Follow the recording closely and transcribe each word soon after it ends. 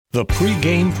The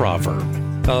pregame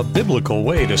proverb, a biblical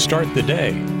way to start the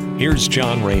day. Here's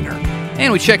John Rayner.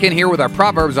 And we check in here with our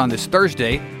Proverbs on this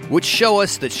Thursday, which show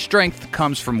us that strength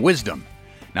comes from wisdom.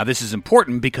 Now, this is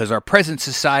important because our present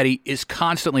society is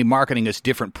constantly marketing us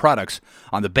different products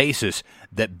on the basis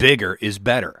that bigger is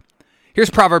better. Here's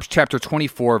Proverbs chapter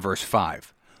 24, verse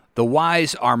 5. The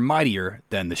wise are mightier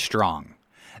than the strong.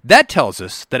 That tells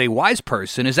us that a wise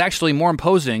person is actually more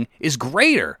imposing, is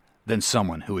greater than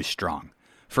someone who is strong.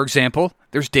 For example,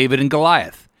 there's David and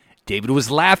Goliath. David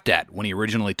was laughed at when he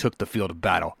originally took the field of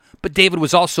battle, but David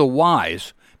was also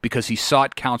wise because he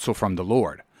sought counsel from the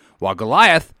Lord, while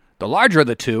Goliath, the larger of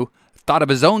the two, thought of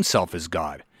his own self as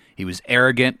God. He was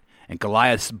arrogant, and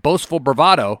Goliath's boastful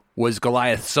bravado was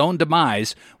Goliath's own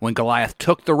demise when Goliath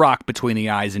took the rock between the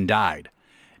eyes and died.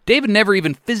 David never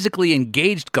even physically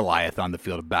engaged Goliath on the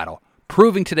field of battle,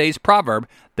 proving today's proverb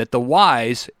that the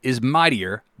wise is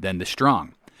mightier than the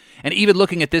strong. And even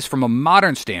looking at this from a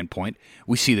modern standpoint,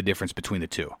 we see the difference between the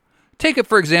two. Take it,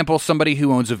 for example, somebody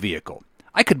who owns a vehicle.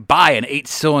 I could buy an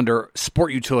 8-cylinder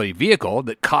sport utility vehicle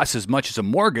that costs as much as a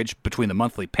mortgage between the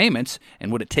monthly payments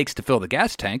and what it takes to fill the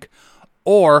gas tank,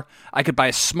 or I could buy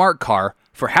a smart car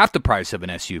for half the price of an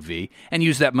SUV and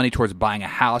use that money towards buying a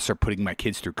house or putting my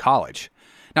kids through college.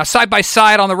 Now, side by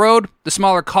side on the road, the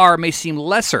smaller car may seem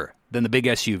lesser than the big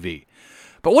SUV.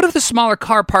 But what if the smaller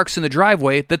car parks in the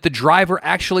driveway that the driver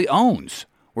actually owns?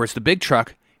 Whereas the big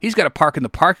truck, he's got to park in the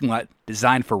parking lot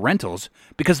designed for rentals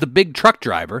because the big truck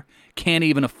driver can't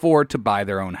even afford to buy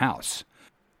their own house.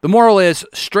 The moral is,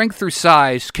 strength through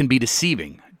size can be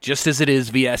deceiving, just as it is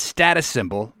via a status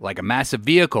symbol like a massive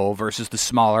vehicle versus the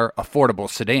smaller, affordable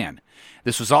sedan.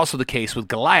 This was also the case with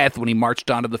Goliath when he marched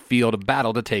onto the field of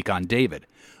battle to take on David.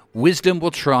 Wisdom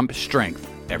will trump strength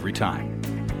every time.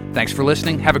 Thanks for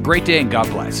listening. Have a great day and God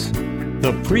bless.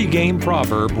 The pregame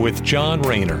proverb with John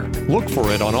Rayner. Look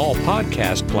for it on all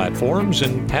podcast platforms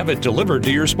and have it delivered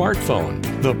to your smartphone.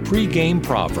 The pregame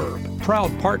proverb.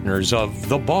 Proud partners of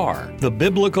The Bar, the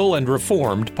Biblical and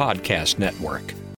Reformed Podcast Network.